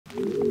Good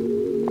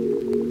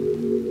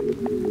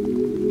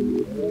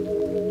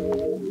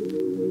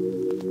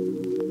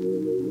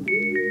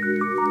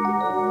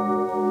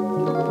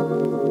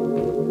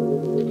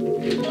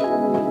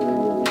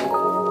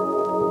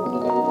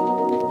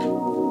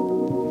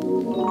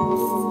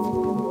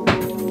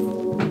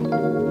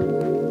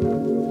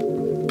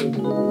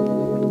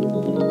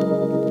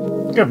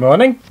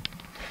morning.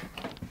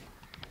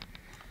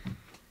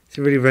 It's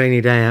a really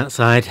rainy day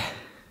outside.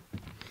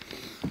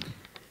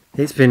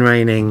 It's been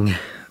raining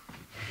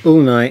all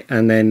night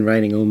and then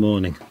raining all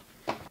morning.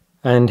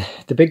 And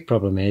the big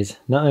problem is,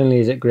 not only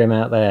is it grim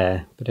out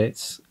there, but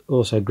it's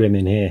also grim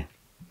in here.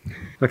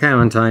 Look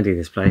how untidy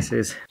this place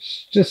is.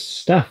 It's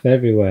just stuff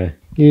everywhere.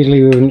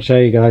 Usually we wouldn't show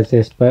you guys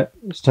this, but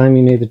it's time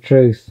you knew the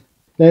truth.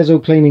 There's all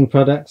cleaning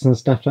products and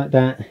stuff like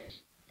that.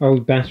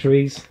 Old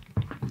batteries.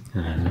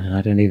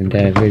 I don't even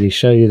dare really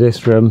show you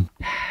this room.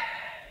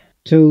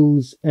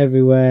 Tools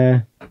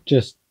everywhere,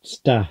 just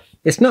stuff.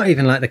 It's not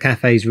even like the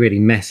cafe's really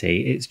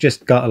messy, it's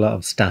just got a lot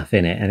of stuff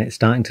in it, and it's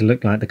starting to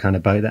look like the kind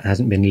of boat that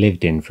hasn't been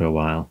lived in for a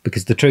while.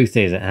 Because the truth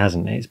is it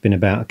hasn't. It's been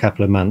about a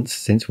couple of months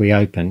since we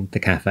opened the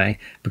cafe,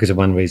 because of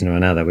one reason or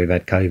another. We've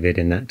had COVID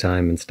in that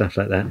time and stuff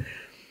like that.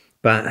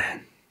 But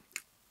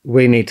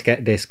we need to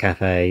get this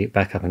cafe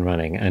back up and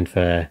running, and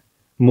for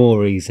more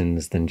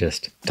reasons than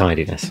just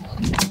tidiness.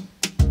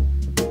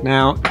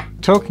 Now,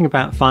 talking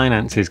about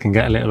finances can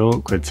get a little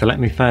awkward, so let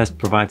me first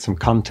provide some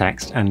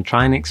context and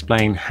try and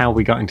explain how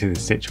we got into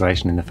this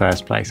situation in the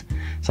first place.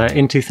 So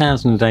in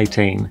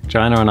 2018,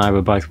 Joanna and I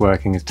were both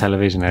working as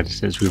television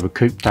editors. We were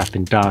cooped up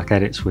in dark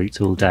edit suites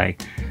all day,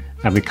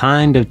 and we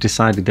kind of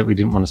decided that we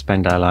didn't want to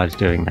spend our lives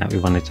doing that. We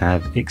wanted to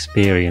have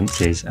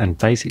experiences, and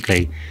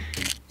basically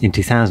in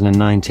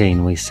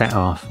 2019 we set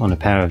off on a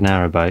pair of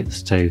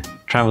narrowboats to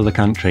travel the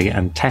country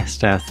and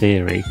test our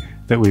theory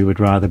that we would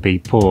rather be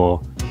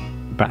poor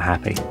but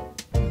happy.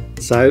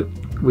 So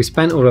we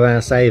spent all of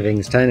our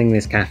savings turning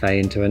this cafe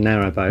into a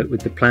narrowboat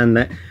with the plan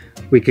that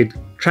we could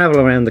travel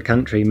around the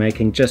country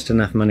making just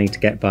enough money to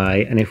get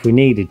by, and if we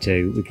needed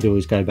to we could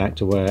always go back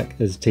to work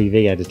as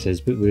TV editors,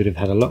 but we would have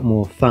had a lot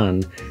more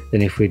fun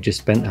than if we'd just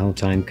spent the whole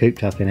time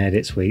cooped up in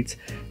edit suites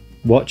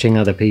watching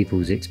other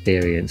people's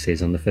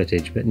experiences on the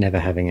footage but never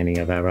having any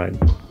of our own.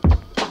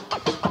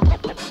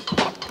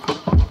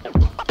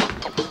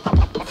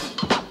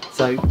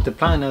 So the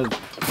plan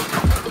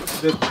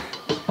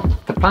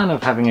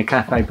of having a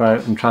cafe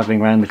boat and travelling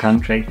around the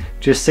country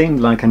just seemed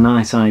like a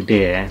nice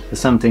idea for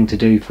something to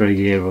do for a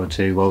year or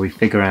two while we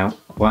figure out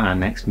what our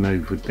next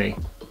move would be.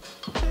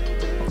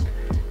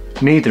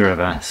 Neither of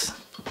us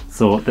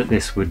thought that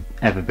this would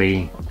ever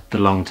be the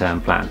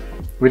long-term plan.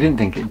 We didn't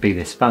think it'd be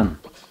this fun,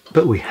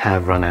 but we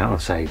have run out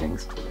of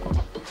savings.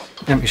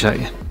 Let me show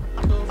you.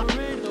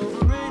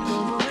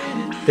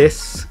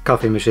 This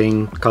coffee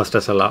machine cost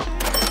us a lot.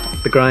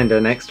 The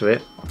grinder next to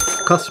it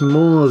costs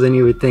more than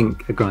you would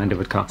think a grinder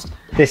would cost.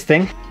 This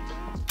thing,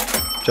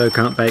 Jo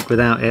can't bake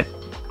without it,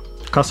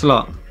 costs a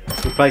lot.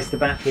 Replaced the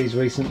batteries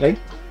recently.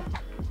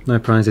 No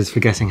prizes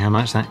for guessing how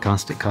much that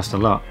cost. It cost a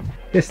lot.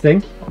 This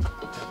thing,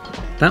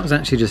 that was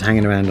actually just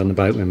hanging around on the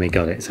boat when we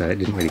got it, so it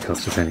didn't really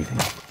cost us anything.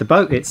 The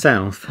boat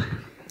itself,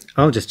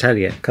 I'll just tell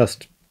you, it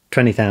cost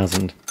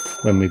 20,000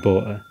 when we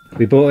bought it.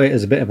 We bought it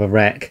as a bit of a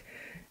wreck,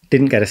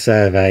 didn't get a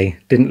survey,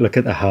 didn't look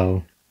at the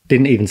hull,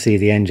 didn't even see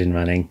the engine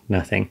running,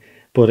 nothing.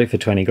 Bought it for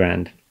 20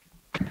 grand.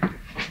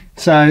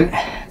 So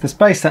the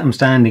space that I'm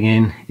standing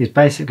in is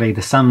basically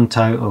the sum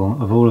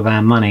total of all of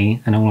our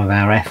money and all of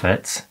our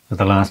efforts for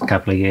the last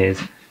couple of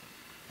years.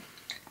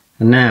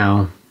 And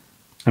now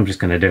I'm just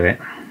going to do it.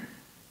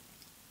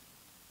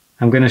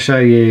 I'm going to show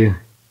you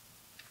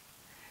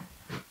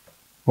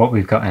what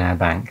we've got in our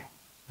bank,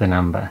 the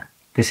number.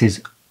 This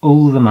is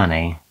all the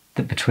money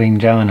that between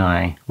Jo and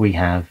I we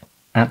have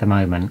at the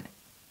moment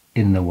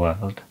in the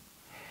world.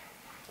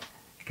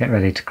 Get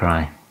ready to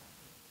cry.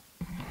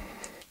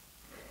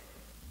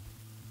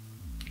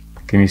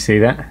 Can you see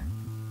that?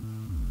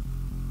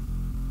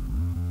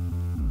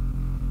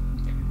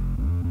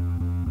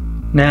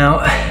 Now,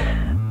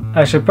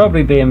 I should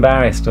probably be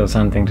embarrassed or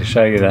something to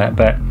show you that,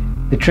 but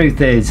the truth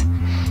is,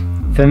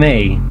 for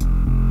me,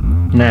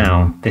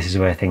 now this is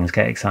where things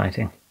get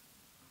exciting.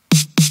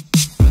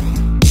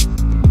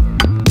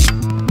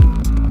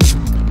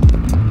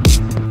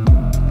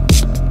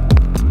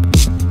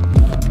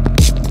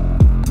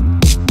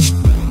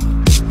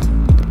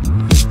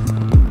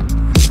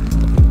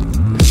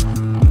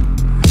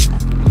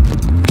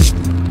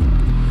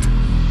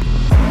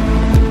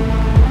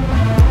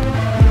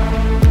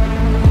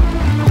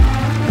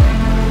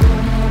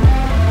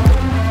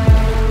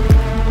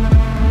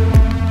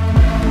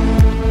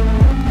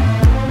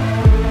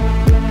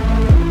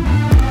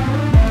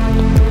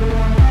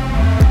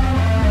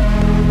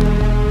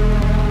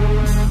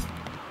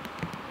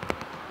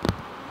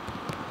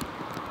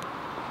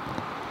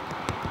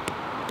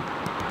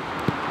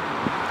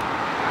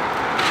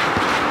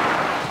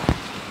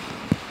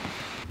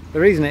 The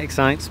reason it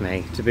excites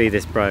me to be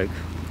this broke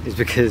is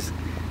because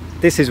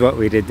this is what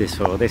we did this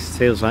for. This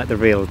feels like the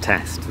real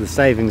test. The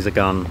savings are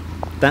gone.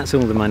 That's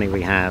all the money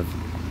we have.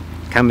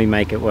 can we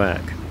make it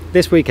work?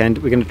 This weekend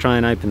we're going to try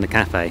and open the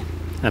cafe,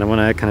 and I want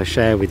to kind of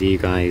share with you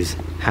guys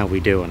how we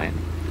do on it.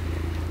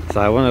 So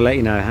I want to let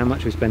you know how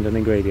much we spend on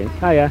ingredients.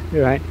 Oh yeah,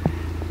 you're right.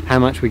 How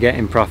much we get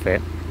in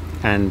profit,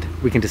 and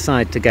we can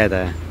decide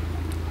together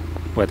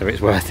whether it's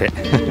worth it.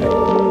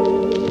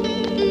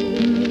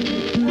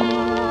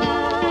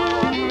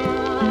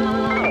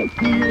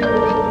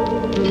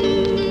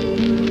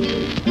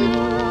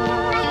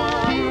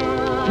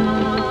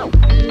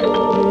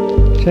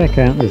 Check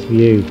out this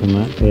view from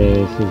up here,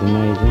 this is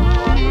amazing.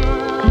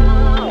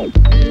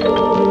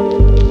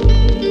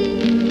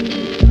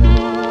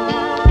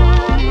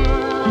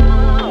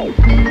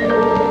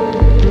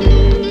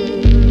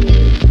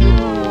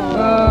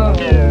 Oh,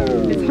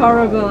 it's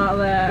horrible out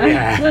there.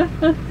 Yeah.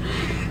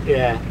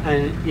 Yeah,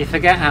 and you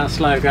forget how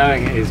slow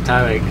going it is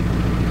towing.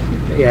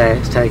 But yeah,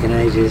 it's taken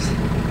ages.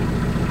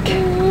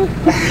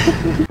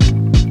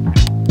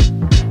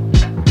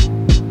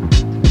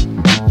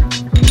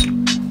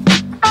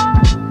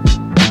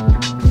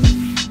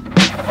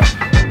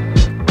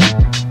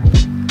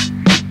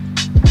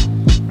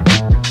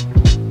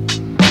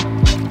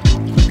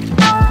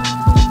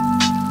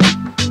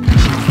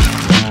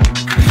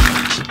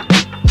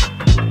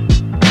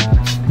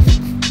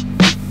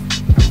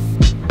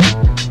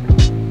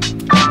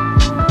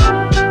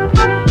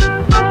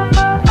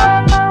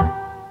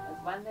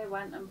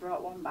 And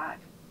brought one back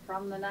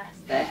from the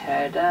nest. They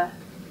heard her.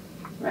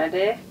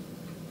 Ready?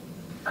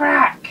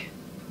 Crack!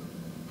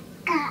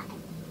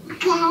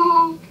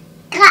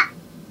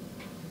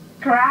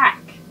 Crack!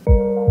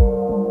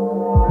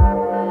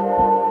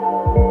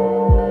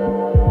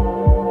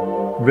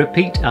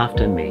 Repeat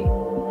after me.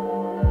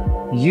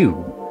 You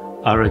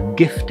are a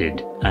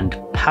gifted and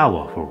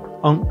powerful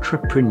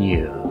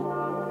entrepreneur.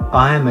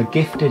 I am a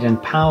gifted and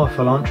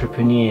powerful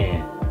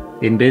entrepreneur.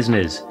 In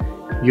business,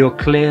 your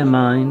clear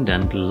mind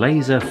and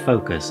laser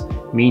focus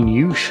mean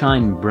you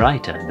shine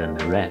brighter than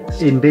the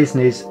rest. In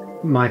business,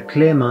 my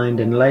clear mind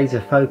and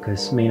laser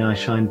focus mean I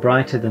shine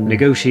brighter than...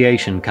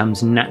 Negotiation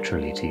comes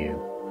naturally to you,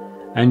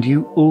 and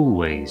you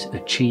always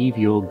achieve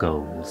your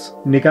goals.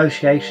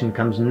 Negotiation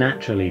comes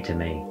naturally to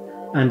me,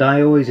 and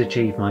I always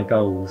achieve my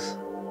goals.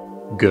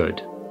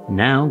 Good.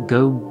 Now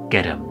go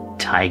get 'em,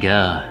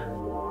 tiger.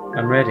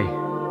 I'm ready.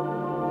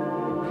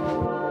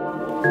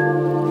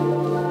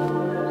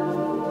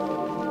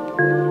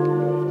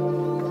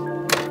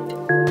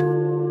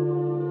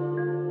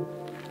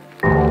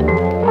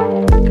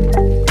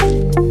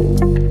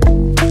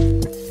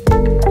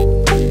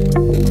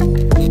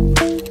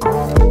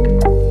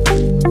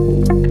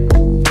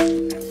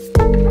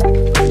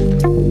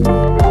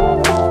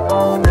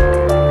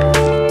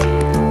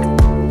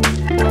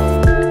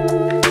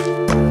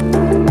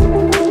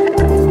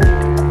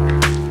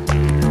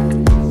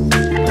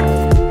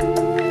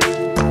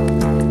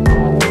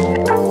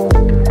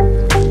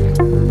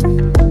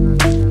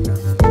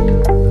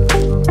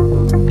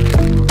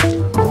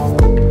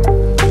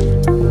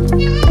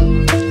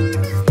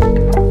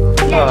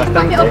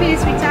 Thank you.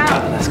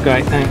 That's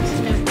great, thanks.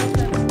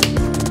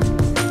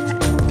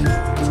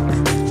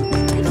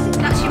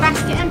 That's your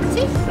basket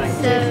empty.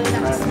 So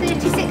that's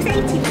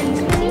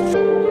 £36.80 please.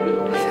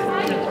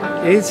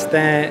 Is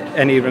there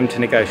any room to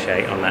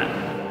negotiate on that?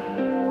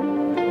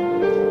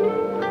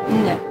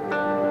 No.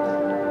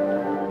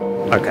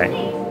 Okay.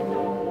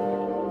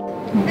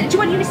 Do you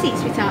want your receipt,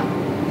 sweetheart?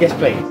 Yes,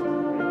 please.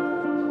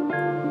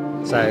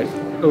 So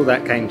all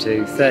that came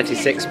to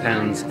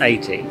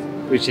 £36.80,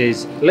 which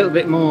is a little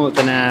bit more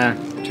than our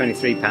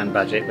 £23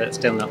 budget, but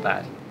still not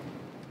bad.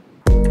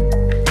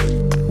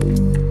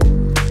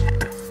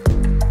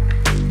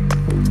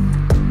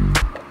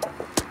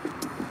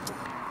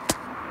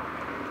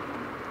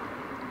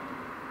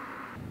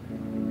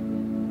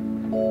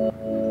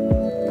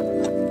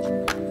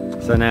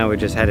 So now we're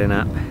just heading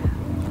up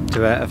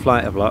to a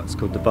flight of locks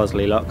called the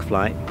Bosley Lock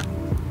Flight.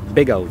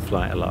 Big old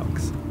flight of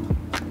locks.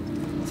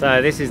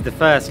 So this is the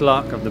first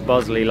lock of the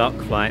Bosley Lock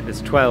Flight.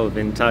 There's 12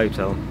 in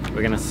total.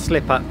 We're going to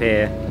slip up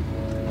here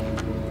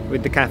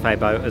with the cafe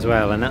boat as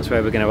well, and that's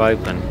where we're going to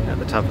open, at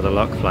the top of the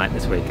lock flight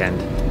this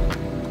weekend.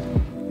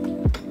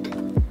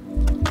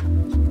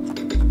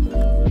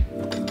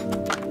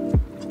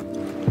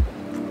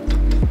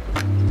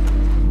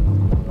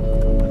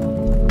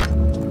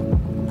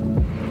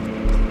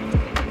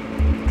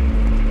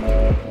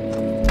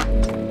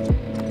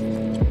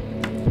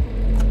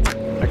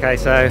 Okay,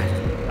 so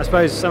I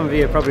suppose some of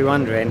you are probably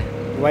wondering,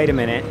 wait a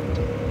minute,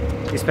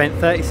 you spent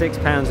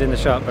 £36 in the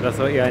shop, but I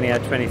thought you only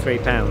had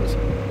 £23.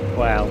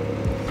 Well,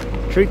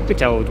 truth be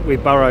told, we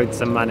borrowed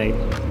some money.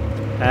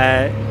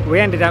 We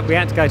had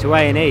to go to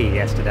A&E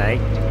yesterday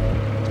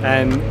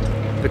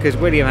because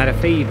William had a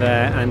fever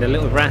and a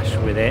little rash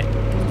with it,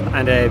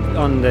 and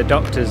on the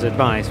doctor's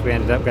advice we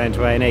ended up going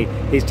to A&E.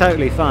 He's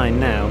totally fine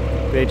now,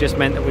 but it just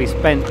meant that we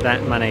spent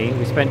that money.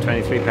 We spent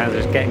 £23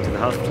 just getting to the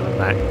hospital and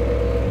back.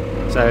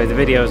 So the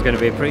video is going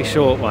to be a pretty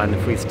short one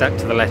if we stuck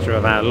to the letter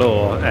of our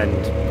law,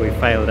 and we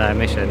failed our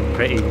mission.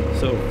 Pretty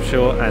sort of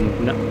short and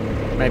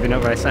maybe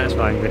not very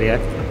satisfying video.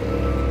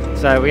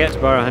 So we had to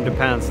borrow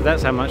 £100, so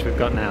that's how much we've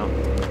got now.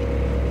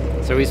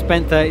 So we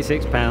spent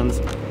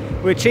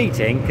 £36. We're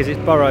cheating because it's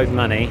borrowed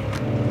money.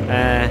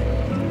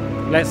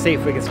 Let's see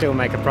if we can still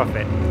make a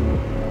profit.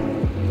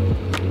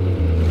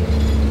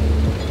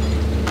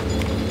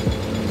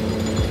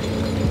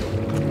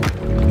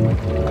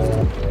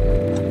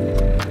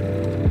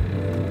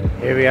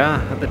 Here we are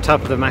at the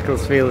top of the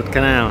Macclesfield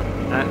Canal.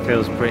 That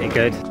feels pretty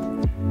good.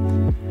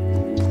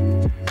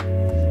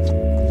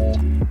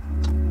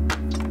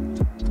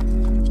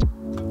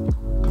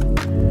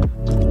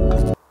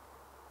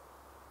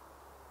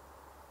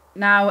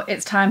 Now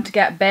it's time to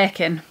get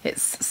baking.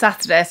 It's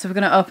Saturday, so we're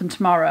going to open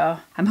tomorrow.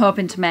 I'm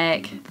hoping to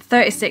make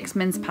 36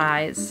 mince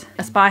pies,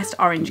 a spiced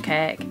orange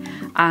cake,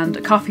 and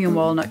a coffee and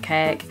walnut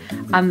cake.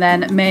 And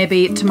then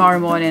maybe tomorrow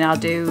morning I'll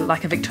do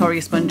like a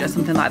Victoria sponge or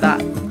something like that.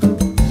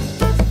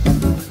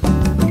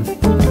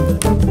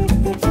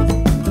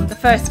 The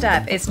first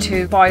step is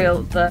to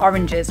boil the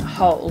oranges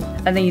whole,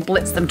 and then you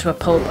blitz them to a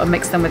pulp and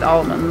mix them with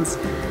almonds.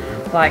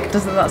 Like,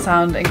 doesn't that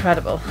sound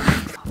incredible?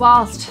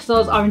 Whilst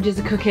those oranges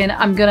are cooking,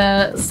 I'm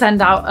gonna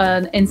send out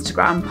an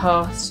Instagram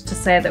post to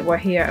say that we're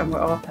here and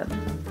we're open.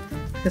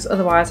 Because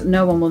otherwise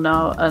no one will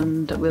know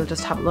and we'll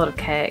just have a lot of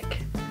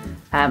cake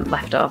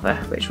left over,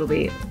 which will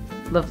be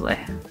lovely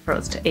for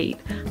us to eat,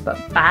 but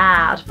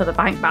bad for the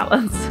bank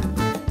balance.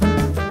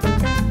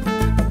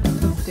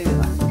 Let's do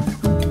that.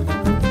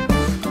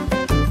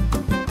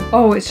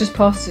 Oh, it's just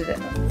posted it.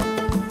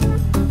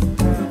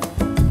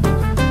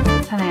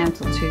 10 AM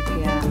till 2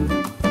 PM.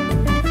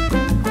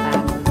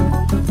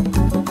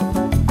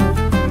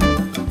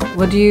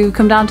 Would you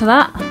come down to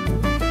that?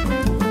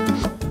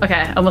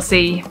 Okay, and we'll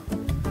see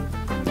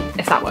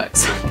if that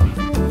works.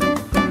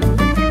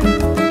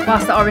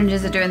 Whilst the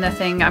oranges are doing their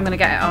thing, I'm gonna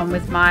get it on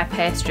with my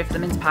pastry for the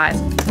mince pies.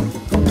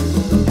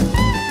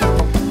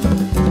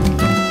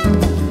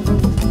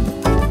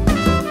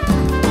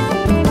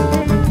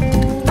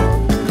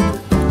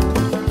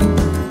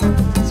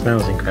 It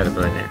smells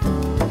incredible in it.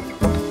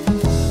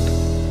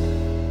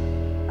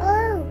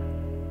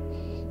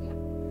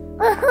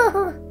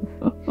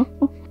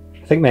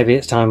 I think maybe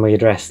it's time we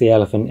address the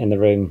elephant in the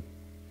room.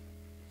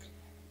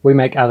 We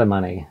make other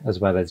money as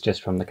well as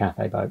just from the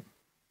cafe boat.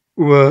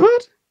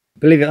 What?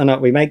 Believe it or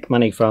not, we make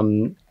money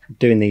from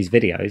doing these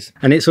videos.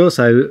 And it's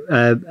also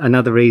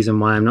another reason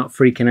why I'm not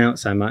freaking out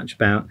so much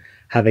about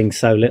having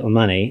so little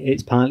money.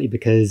 It's partly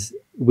because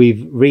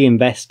we've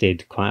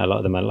reinvested quite a lot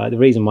of the money. Like, the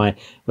reason why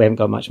we haven't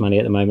got much money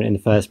at the moment in the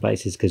first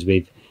place is because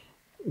we've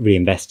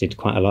reinvested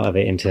quite a lot of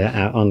it into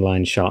our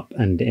online shop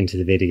and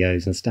into the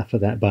videos and stuff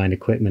like that, buying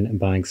equipment and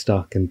buying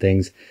stock and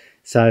things.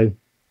 So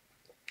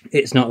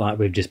it's not like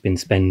we've just been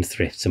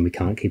spendthrifts and we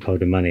can't keep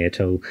hold of money at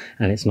all,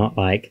 and it's not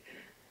like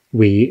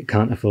we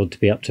can't afford to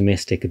be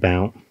optimistic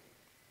about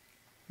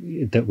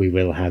that we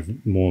will have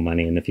more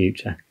money in the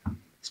future.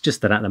 It's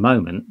just that at the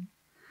moment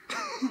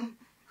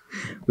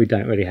we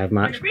don't really have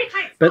much,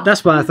 but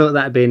that's why I thought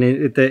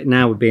that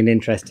now would be an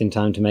interesting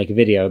time to make a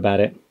video about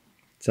it.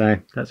 So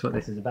that's what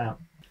this is about.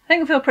 I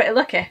think I feel pretty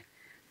lucky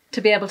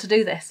to be able to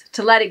do this,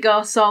 to let it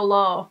go so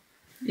low,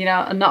 you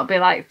know, and not be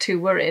like too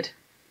worried.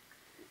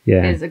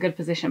 Yeah, is a good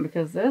position,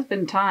 because there's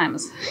been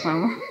times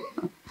when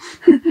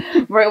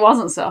where it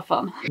wasn't so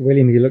fun.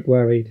 William, you look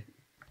worried.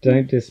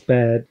 Don't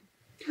despair.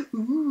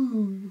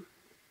 Ooh.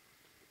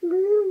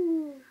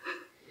 Ooh.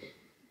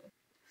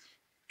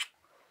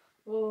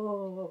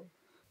 Oh.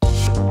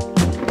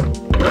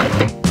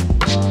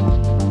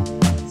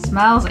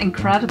 Smells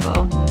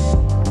incredible.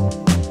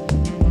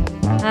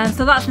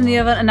 So that's in the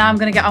oven, and now I'm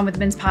going to get on with the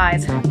mince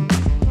pies.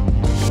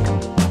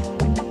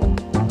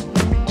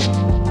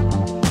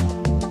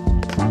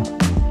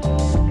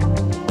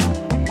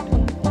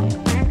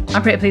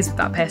 I'm pretty pleased with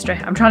that pastry.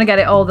 I'm trying to get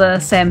it all the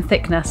same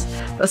thickness,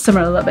 but some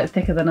are a little bit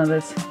thicker than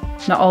others.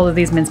 Not all of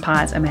these mince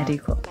pies are made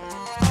equal.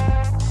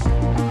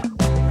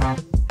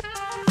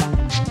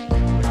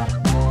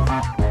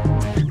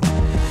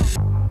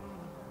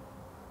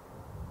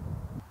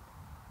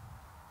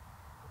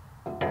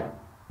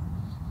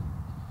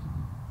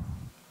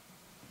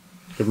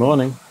 Good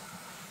morning.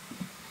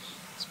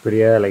 It's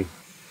pretty early.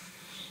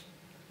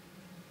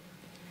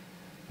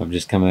 I've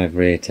just come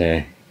over here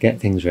to get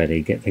things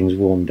ready, get things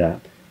warmed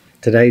up.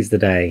 Today's the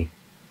day,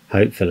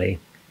 hopefully,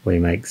 we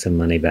make some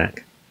money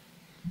back.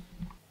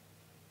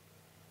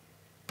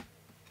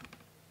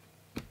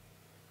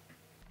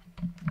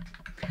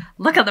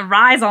 Look at the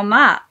rise on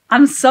that.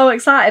 I'm so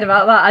excited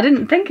about that. I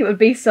didn't think it would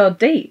be so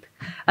deep.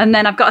 And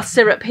then I've got a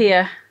syrup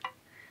here.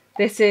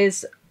 This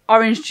is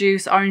orange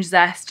juice, orange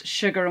zest,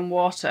 sugar and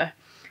water.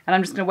 And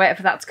I'm just going to wait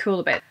for that to cool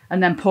a bit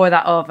and then pour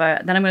that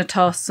over. Then I'm going to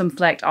toast some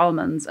flaked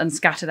almonds and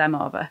scatter them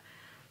over.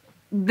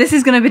 This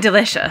is going to be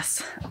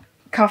delicious.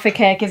 Coffee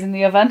cake is in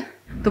the oven.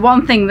 The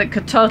one thing that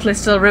could totally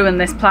still ruin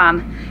this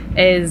plan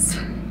is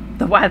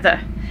the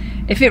weather.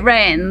 If it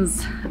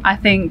rains, I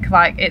think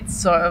like it's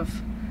sort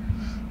of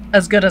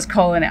as good as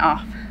calling it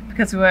off,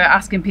 because we were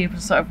asking people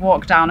to sort of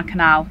walk down a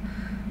canal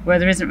where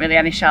there isn't really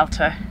any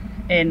shelter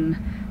in,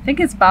 I think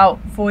it's about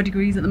 4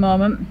 degrees at the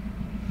moment.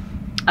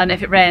 And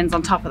if it rains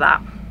on top of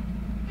that,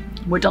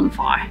 we're done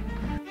for.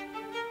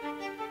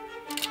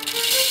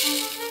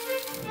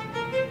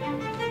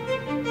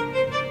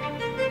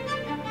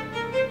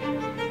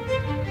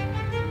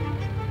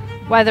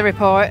 Weather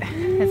report.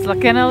 It's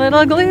looking a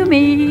little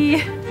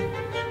gloomy.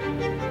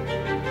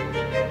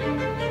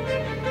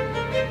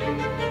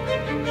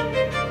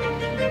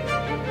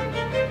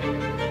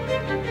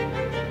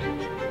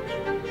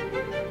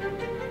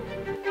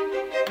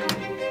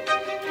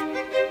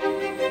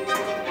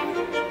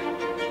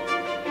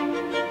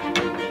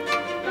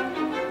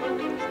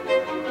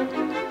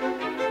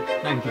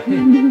 Thank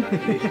you.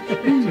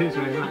 Cheers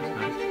very much,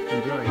 guys.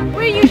 Enjoy.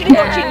 We're usually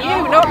watching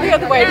you, not the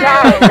other way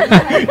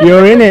round.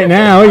 You're in it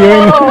now. You're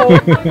in. Oh,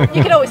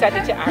 you can always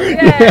edit it out.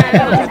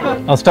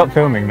 Yeah. I'll stop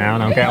filming now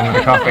and I'll get on with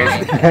the coffees.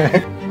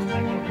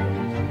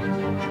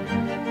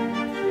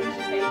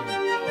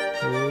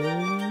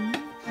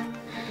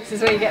 This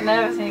is where you get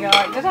nervous and you go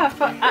like, did I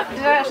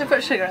actually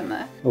put sugar in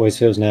there? Always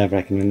feels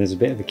nerve-wracking when there's a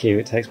bit of a queue.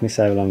 It takes me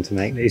so long to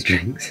make these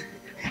drinks,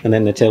 and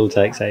then the till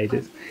takes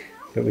ages,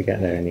 but we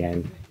get there in the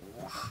end.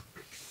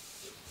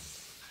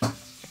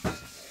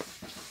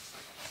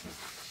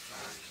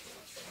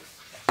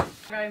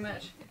 Very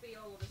much.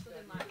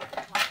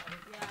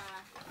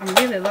 I'm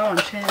really low on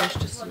change,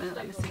 just a minute,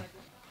 let me see.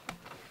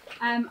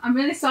 I'm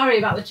really sorry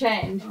about the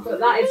change, but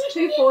that is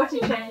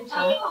 £2.40 change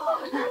now.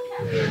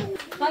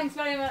 Thanks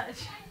very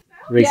much.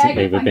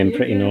 Recently Yeah, we've been thank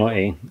pretty you.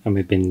 naughty and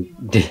we've been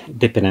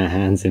dipping our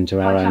hands into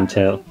our own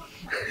till,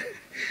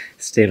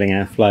 stealing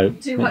our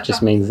float, Too which much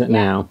just means that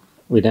yeah. now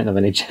we don't have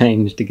any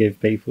change to give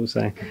people,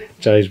 so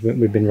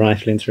we've been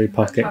rifling through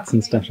pockets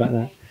and stuff like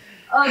that.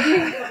 Oh, do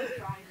you?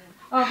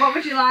 Oh, what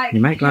would you like? You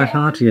make life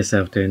hard for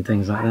yourself doing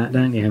things like that,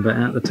 don't you? But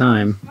at the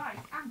time,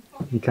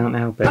 you can't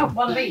help it. Oh,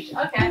 one of each.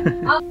 Okay.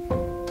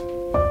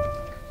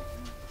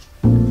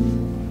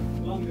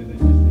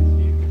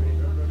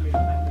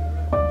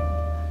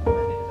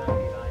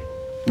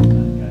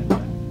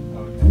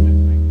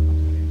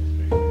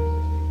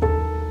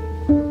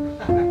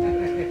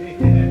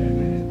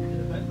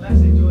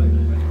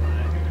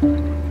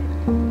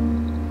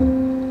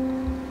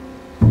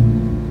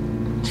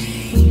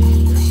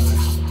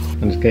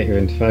 I'll just get you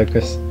into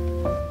focus.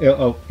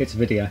 Oh, it's a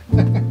video.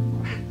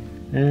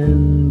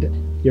 And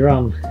you're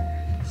on.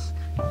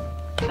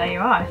 There you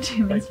are,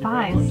 2 mince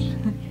pies.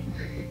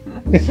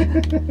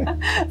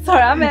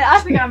 Sorry,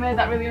 I think I made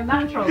that really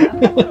unnatural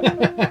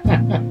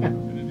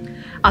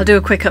then. I'll do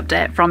a quick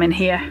update from in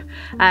here.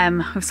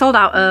 We've sold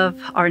out of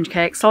orange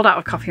cake, sold out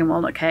of coffee and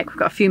walnut cake. We've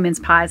got a few mince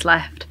pies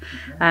left.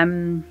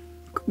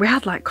 We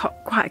had like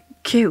quite a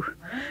queue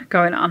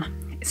going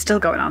on. It's still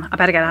going on. I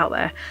better get out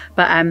there.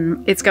 But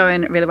it's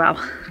going really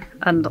well.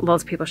 And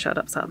loads of people showed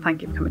up, so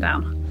thank you for coming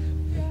down.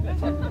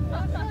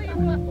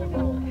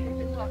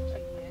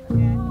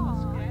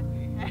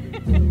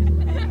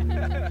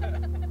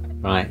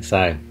 Right,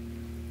 so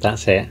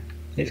that's it.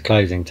 It's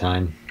closing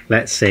time.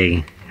 Let's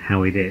see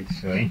how we did,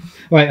 shall we?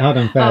 Wait, hold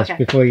on first,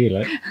 Okay. before you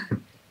look.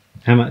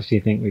 How much do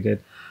you think we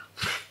did?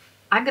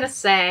 I'm going to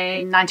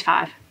say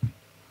 95.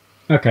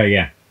 Okay,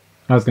 yeah.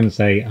 I was going to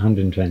say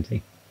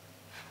 120.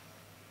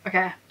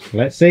 Okay.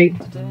 Let's see.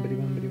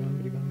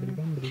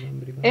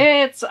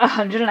 It's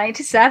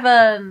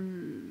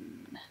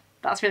 187.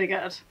 That's really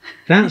good.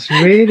 That's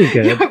really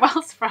good. You're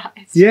well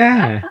surprised.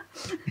 Yeah.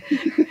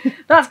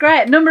 That's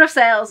great. Number of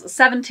sales,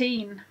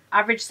 17.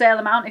 Average sale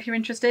amount, if you're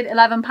interested,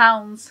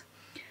 £11.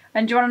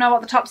 And do you want to know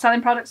what the top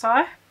selling products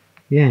are?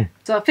 Yeah.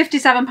 So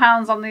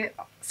 £57 on the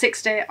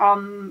 60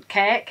 on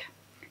cake.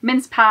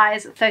 Mince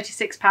pies,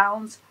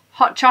 £36.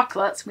 Hot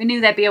chocolates, we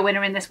knew there'd be a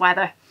winner in this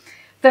weather.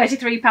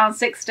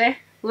 £33.60.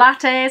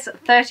 Lattes,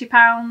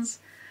 £30.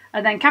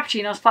 And then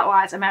cappuccinos, flat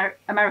whites,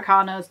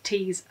 Americanos,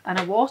 teas, and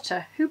a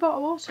water. Who bought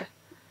a water?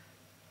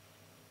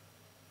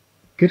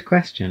 Good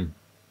question.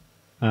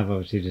 I've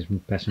obviously just been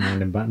pressing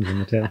random buttons on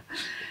the till.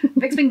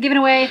 Vic's been giving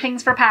away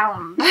things for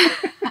 £1.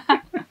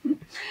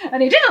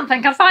 And he didn't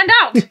think I'd find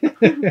out.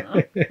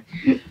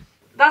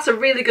 That's a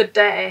really good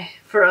day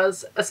for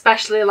us,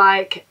 especially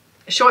like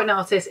short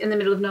notice in the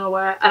middle of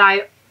nowhere. And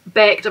I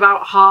baked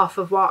about half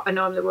of what I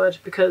normally would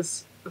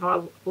because of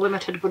our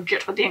limited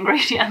budget for the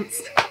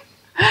ingredients.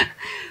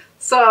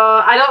 So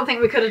I don't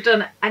think we could have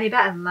done any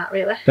better than that,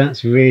 really.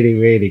 That's really,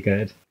 really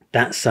good.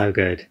 That's so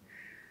good.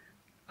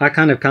 I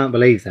kind of can't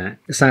believe that.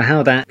 So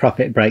how that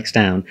profit breaks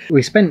down.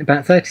 We spent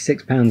about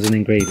 £36 on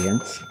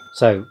ingredients.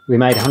 So we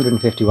made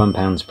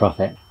 £151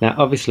 profit. Now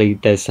obviously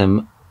there's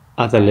some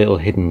other little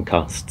hidden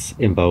costs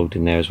involved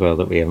in there as well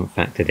that we haven't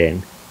factored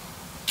in.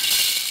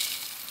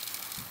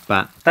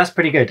 But that's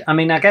pretty good. I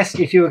mean, I guess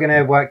if you were going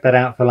to work that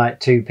out for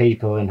like 2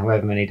 people and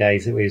however many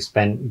days that we've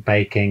spent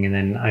baking and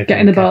then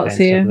Getting the boats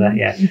here. That,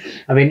 yeah.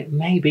 I mean,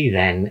 maybe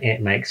then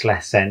it makes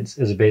less sense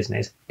as a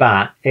business,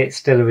 but it's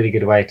still a really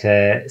good way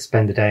to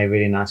spend the day, a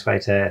really nice way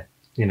to,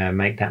 you know,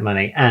 make that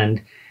money.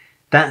 And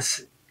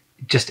that's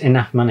just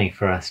enough money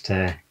for us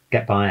to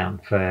get by on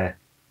for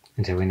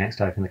until we next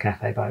open the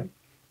cafe boat,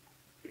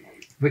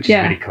 which is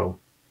really cool.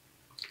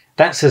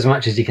 That's as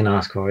much as you can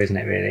ask for, isn't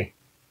it, really?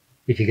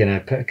 If you're going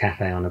to put a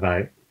cafe on a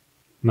boat,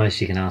 most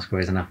you can ask for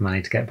is enough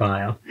money to get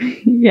by on.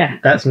 Yeah.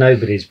 That's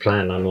nobody's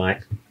plan on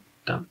like,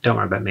 don't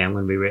worry about me, I'm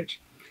going to be rich.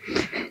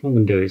 What I'm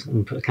going to do is I'm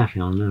going to put a cafe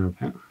on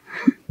Narrowboat.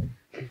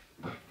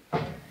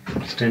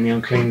 Just turn the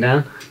on clean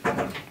down.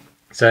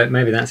 So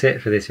maybe that's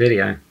it for this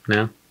video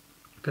now.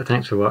 But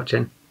thanks for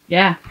watching.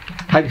 Yeah.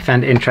 Hope you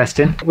found it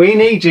interesting. We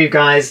need you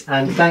guys,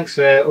 and thanks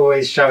for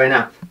always showing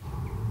up.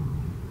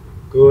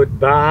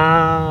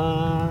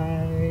 Goodbye.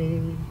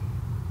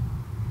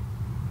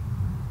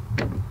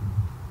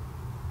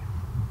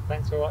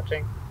 Thanks for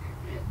watching.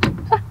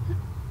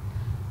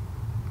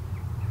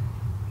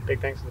 Big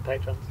thanks to the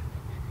patrons.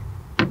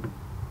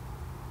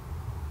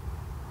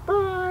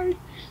 Bye.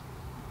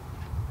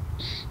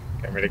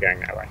 Okay, I'm really going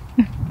that way.